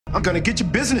I'm gonna get your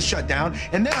business shut down,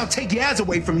 and then I'll take your ass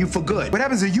away from you for good. What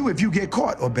happens to you if you get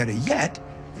caught? Or better yet,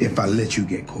 if I let you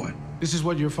get caught? This is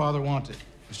what your father wanted,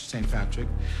 Mr. St. Patrick.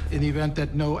 In the event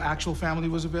that no actual family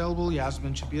was available,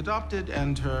 Yasmin should be adopted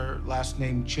and her last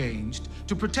name changed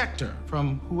to protect her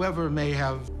from whoever may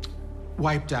have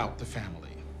wiped out the family.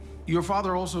 Your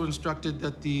father also instructed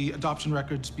that the adoption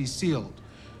records be sealed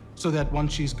so that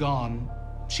once she's gone,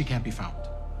 she can't be found.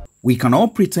 We can all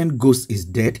pretend Ghost is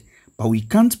dead, but we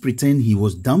can't pretend he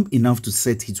was dumb enough to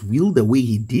set his will the way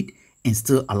he did and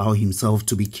still allow himself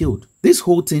to be killed. This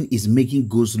whole thing is making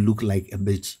Ghost look like a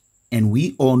bitch, and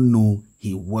we all know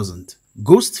he wasn't.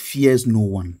 Ghost fears no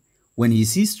one. When he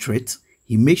sees threats,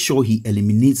 he makes sure he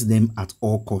eliminates them at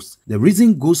all costs. The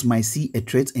reason Ghost might see a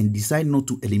threat and decide not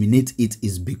to eliminate it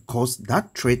is because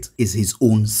that threat is his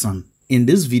own son. In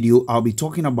this video, I'll be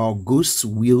talking about Ghost's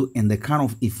will and the kind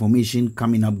of information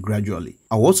coming up gradually.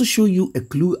 I'll also show you a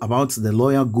clue about the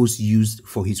lawyer Ghost used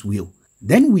for his will.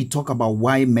 Then we talk about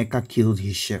why Mecca killed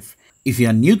his chef. If you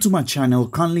are new to my channel,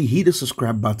 kindly hit the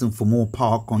subscribe button for more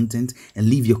power content and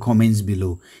leave your comments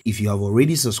below. If you have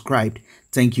already subscribed,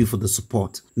 thank you for the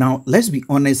support. Now, let's be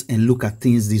honest and look at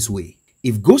things this way.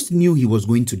 If Ghost knew he was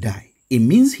going to die, it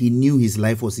means he knew his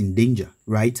life was in danger,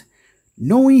 right?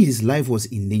 Knowing his life was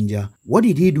in danger, what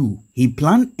did he do? He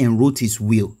planned and wrote his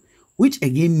will, which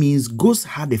again means Ghost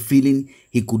had a feeling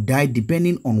he could die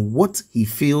depending on what he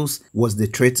feels was the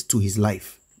threat to his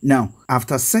life. Now,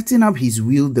 after setting up his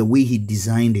will the way he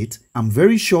designed it, I'm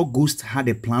very sure Ghost had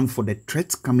a plan for the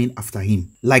threats coming after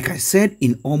him. Like I said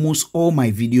in almost all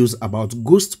my videos about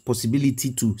Ghost's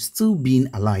possibility to still being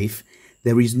alive,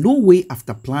 there is no way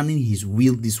after planning his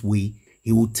will this way,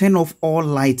 he will turn off all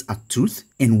light at truth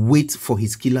and wait for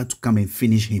his killer to come and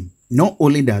finish him. Not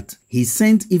only that, he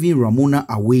sent even Ramona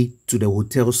away to the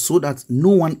hotel so that no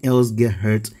one else get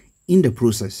hurt in the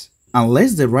process.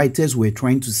 Unless the writers were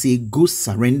trying to say Ghost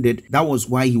surrendered, that was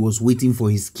why he was waiting for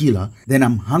his killer, then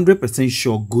I'm 100%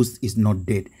 sure Ghost is not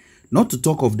dead. Not to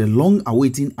talk of the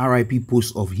long-awaiting RIP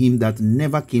post of him that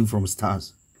never came from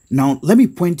stars. Now, let me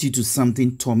point you to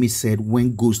something Tommy said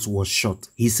when Ghost was shot.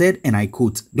 He said, and I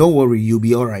quote, "Don't worry, you'll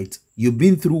be alright. You've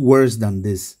been through worse than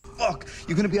this." Fuck,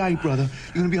 you're gonna be alright, brother.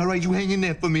 You're gonna be alright. You hang in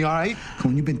there for me, alright?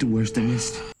 Come on, you've been through worse than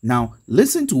this. Now,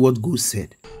 listen to what Ghost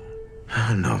said. I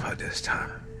don't know about this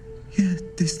time. Yeah,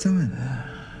 this time.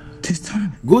 This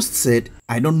time. Ghost said,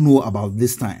 "I don't know about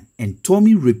this time." And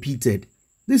Tommy repeated,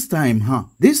 "This time, huh?"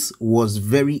 This was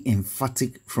very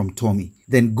emphatic from Tommy.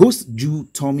 Then Ghost drew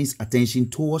Tommy's attention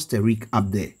towards Tariq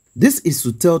up there. This is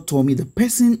to tell Tommy the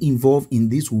person involved in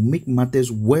this will make matters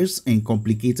worse and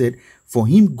complicated for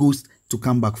him, Ghost, to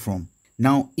come back from.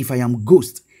 Now, if I am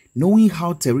Ghost, knowing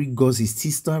how Tariq got his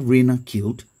sister Reina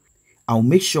killed, I'll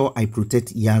make sure I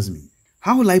protect Yasmin.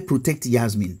 How will I protect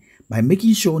Yasmin? By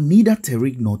making sure neither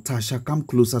Tariq nor Tasha come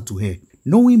closer to her.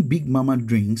 Knowing Big Mama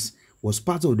drinks was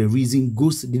part of the reason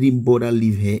Ghost didn't bother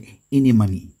leave her any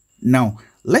money. Now,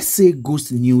 let's say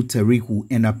Ghost knew Tariq would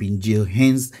end up in jail,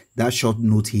 hence that short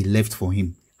note he left for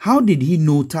him. How did he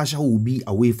know Tasha would be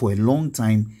away for a long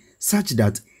time such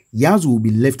that Yaz will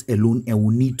be left alone and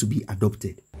will need to be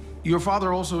adopted? Your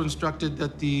father also instructed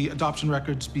that the adoption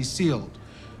records be sealed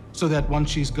so that once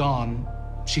she's gone,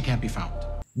 she can't be found.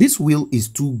 This will is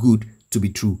too good to be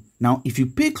true. Now, if you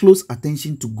pay close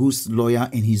attention to Ghost's lawyer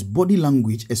and his body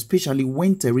language, especially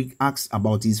when Tariq asks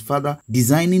about his father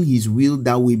designing his will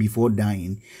that way before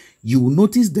dying, you will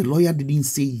notice the lawyer didn't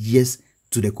say yes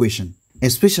to the question,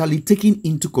 especially taking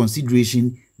into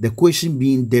consideration the question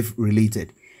being death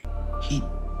related. He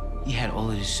had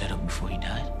all of this set up before he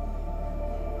died.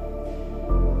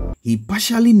 He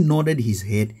partially nodded his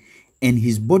head, and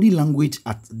his body language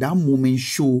at that moment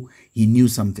showed he knew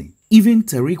something. Even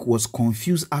Tariq was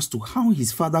confused as to how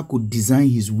his father could design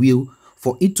his will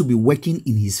for it to be working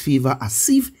in his favor, as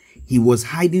if he was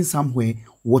hiding somewhere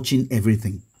watching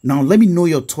everything. Now, let me know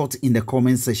your thoughts in the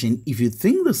comment section if you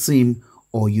think the same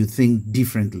or you think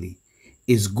differently.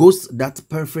 Is Ghost that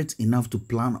perfect enough to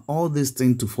plan all these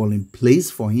things to fall in place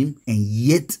for him and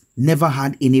yet never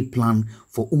had any plan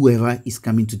for whoever is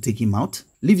coming to take him out?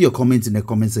 Leave your comments in the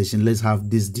comment section. Let's have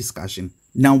this discussion.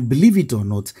 Now, believe it or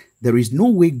not, there is no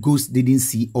way Ghost didn't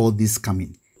see all this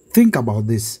coming. Think about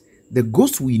this. The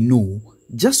Ghost we know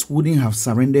just wouldn't have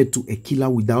surrendered to a killer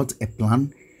without a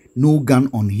plan, no gun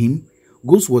on him.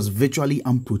 Ghost was virtually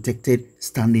unprotected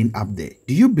standing up there.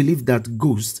 Do you believe that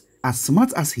Ghost, as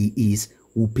smart as he is,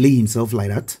 will play himself like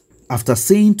that? After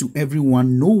saying to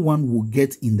everyone no one will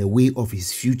get in the way of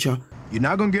his future, You're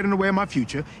not gonna get in the way of my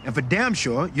future, and for damn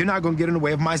sure, you're not gonna get in the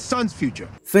way of my son's future.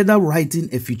 Further writing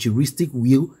a futuristic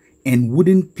will and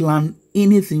wouldn't plan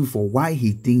anything for why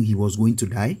he think he was going to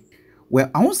die? Well,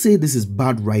 I won't say this is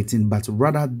bad writing, but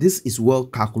rather this is well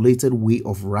calculated way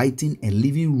of writing and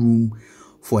leaving room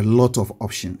for a lot of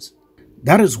options.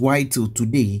 That is why till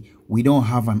today we don't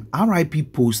have an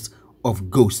RIP post of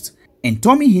Ghost, and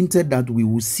Tommy hinted that we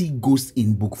will see Ghost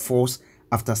in book 4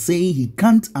 after saying he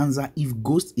can't answer if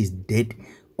Ghost is dead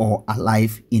or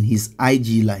alive in his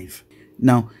IG live.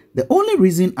 Now, the only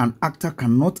reason an actor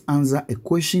cannot answer a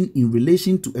question in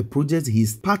relation to a project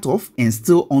he's part of and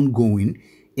still ongoing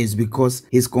is because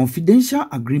his confidential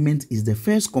agreement is the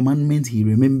first commandment he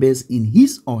remembers in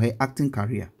his or her acting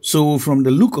career. So from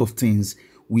the look of things,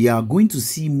 we are going to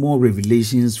see more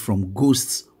revelations from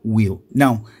Ghost's will.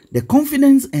 Now, the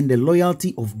confidence and the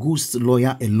loyalty of Ghost's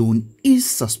lawyer alone is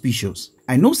suspicious.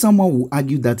 I know someone will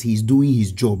argue that he's doing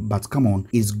his job, but come on,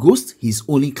 is Ghost his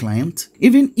only client?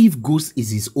 Even if Ghost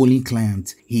is his only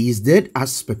client, he is dead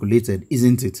as speculated,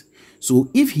 isn't it? So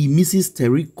if he misses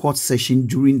Tariq's court session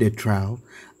during the trial,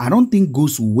 I don't think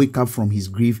Ghost will wake up from his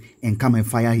grief and come and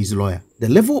fire his lawyer. The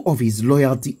level of his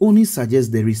loyalty only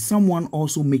suggests there is someone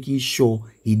also making sure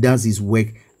he does his work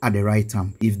at the right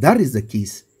time. If that is the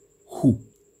case, who?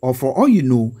 Or for all you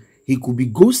know, he could be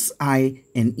Ghost's eye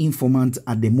and informant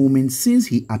at the moment, since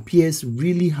he appears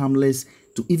really harmless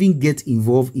to even get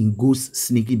involved in Ghost's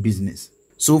sneaky business.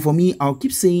 So for me, I'll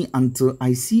keep saying until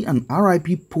I see an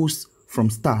RIP post from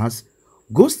Stars,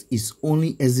 Ghost is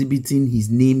only exhibiting his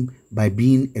name by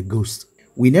being a ghost.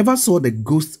 We never saw the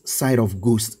ghost side of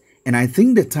Ghost, and I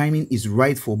think the timing is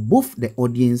right for both the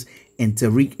audience and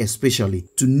Tariq especially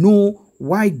to know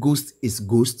why Ghost is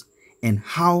Ghost and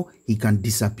how he can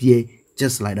disappear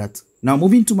just like that. Now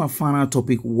moving to my final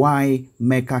topic, why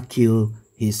Mecca killed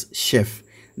his chef.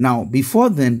 Now before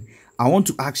then, I want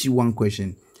to ask you one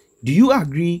question. Do you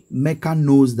agree Mecca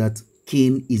knows that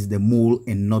Cain is the mole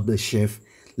and not the chef?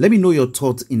 Let me know your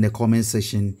thoughts in the comment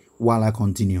section while I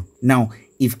continue. Now,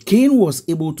 if Cain was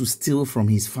able to steal from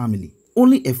his family,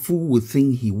 only a fool would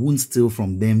think he won't steal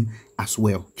from them as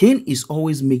well. Cain is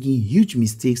always making huge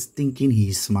mistakes thinking he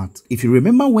is smart. If you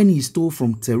remember when he stole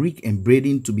from Tariq and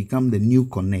Braden to become the new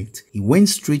Connect, he went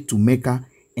straight to Mecca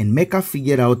and Mecca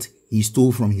figured out he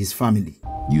stole from his family.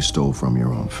 You stole from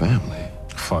your own family?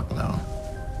 Fuck no.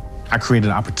 I created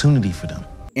an opportunity for them.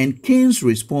 And Cain's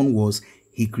response was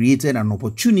he created an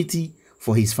opportunity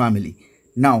for his family.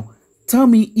 Now, tell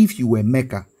me, if you were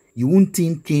Mecca, you wouldn't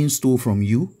think Cain stole from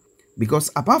you?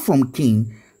 Because apart from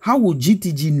Cain, how would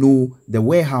GTG know the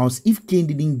warehouse if Cain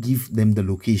didn't give them the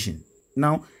location?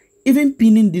 Now, even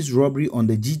pinning this robbery on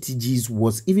the GTGs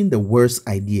was even the worst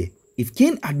idea. If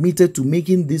Cain admitted to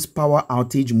making this power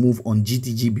outage move on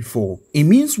GTG before, it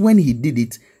means when he did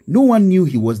it, no one knew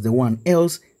he was the one,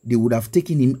 else they would have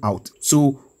taken him out.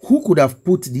 So who could have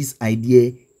put this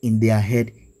idea in their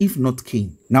head if not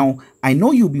Cain? Now, I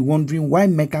know you'll be wondering why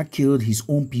Mecca killed his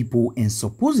own people and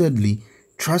supposedly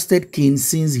trusted Cain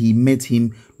since he met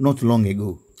him not long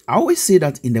ago. I always say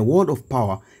that in the world of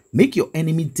power, make your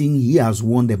enemy think he has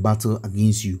won the battle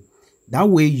against you. That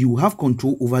way you have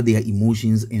control over their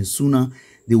emotions and sooner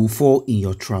they will fall in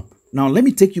your trap. Now let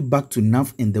me take you back to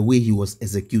Naf and the way he was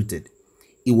executed.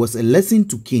 It was a lesson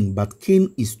to Cain, but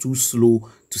Cain is too slow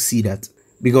to see that.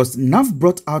 Because Naf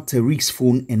brought out Tariq's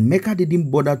phone and Mecca didn't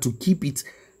bother to keep it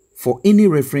for any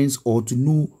reference or to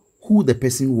know who the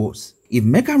person was. If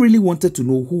Mecca really wanted to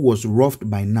know who was roughed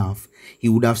by Naf, he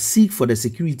would have sought for the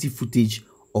security footage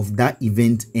of that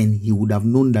event and he would have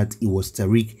known that it was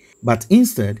Tariq. But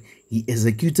instead, he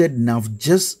executed Naf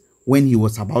just when he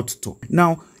was about to talk.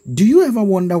 Now, do you ever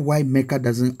wonder why Mecca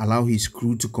doesn't allow his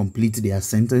crew to complete their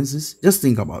sentences? Just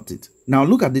think about it. Now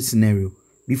look at this scenario.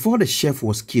 Before the chef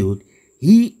was killed,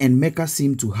 he and Mecca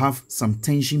seemed to have some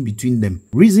tension between them.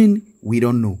 Reason, we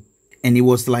don't know. And it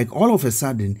was like all of a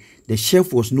sudden, the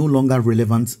chef was no longer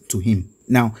relevant to him.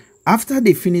 Now, after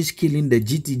they finished killing the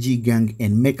GTG gang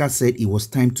and Mecca said it was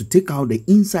time to take out the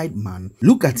inside man,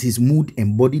 look at his mood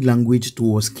and body language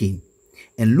towards Cain.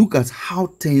 And look at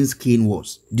how tense Cain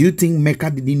was. Do you think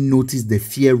Mecca didn't notice the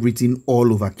fear written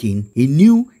all over Cain? He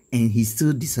knew and he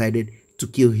still decided to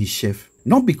kill his chef.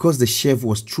 Not because the chef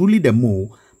was truly the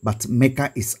mole, but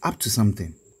Mecca is up to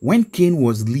something. When Cain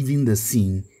was leaving the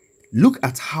scene, look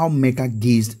at how Mecca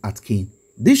gazed at Cain.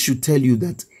 This should tell you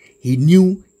that he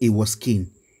knew it was Cain.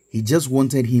 He just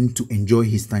wanted him to enjoy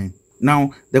his time.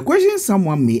 Now, the question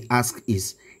someone may ask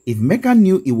is, if Mecca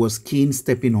knew it was Cain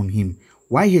stepping on him,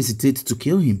 why hesitate to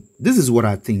kill him? This is what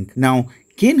I think. Now,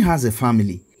 Cain has a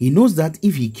family. He knows that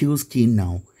if he kills Cain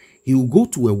now, he will go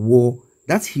to a war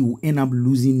that he will end up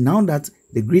losing now that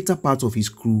the greater part of his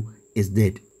crew is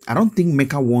dead. I don't think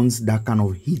Mecca wants that kind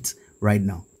of heat right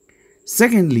now.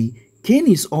 Secondly, Cain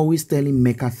is always telling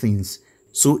Mecca things.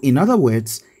 So in other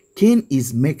words, Cain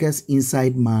is Mecca's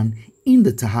inside man in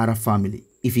the Tahara family.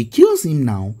 If he kills him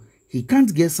now, he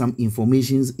can't get some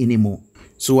information anymore.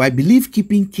 So I believe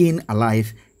keeping Cain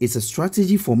alive is a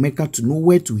strategy for Mecca to know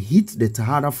where to hit the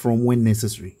Tahara from when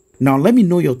necessary. Now let me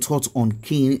know your thoughts on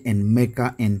Cain and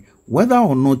Mecca and whether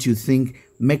or not you think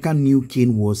Mecca knew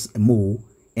Cain was a mole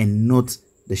and not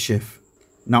the chef.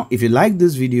 Now if you like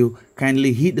this video,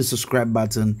 kindly hit the subscribe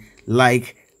button,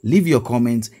 like, leave your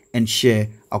comments and share.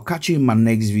 I'll catch you in my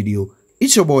next video.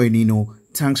 It's your boy Nino.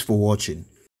 Thanks for watching.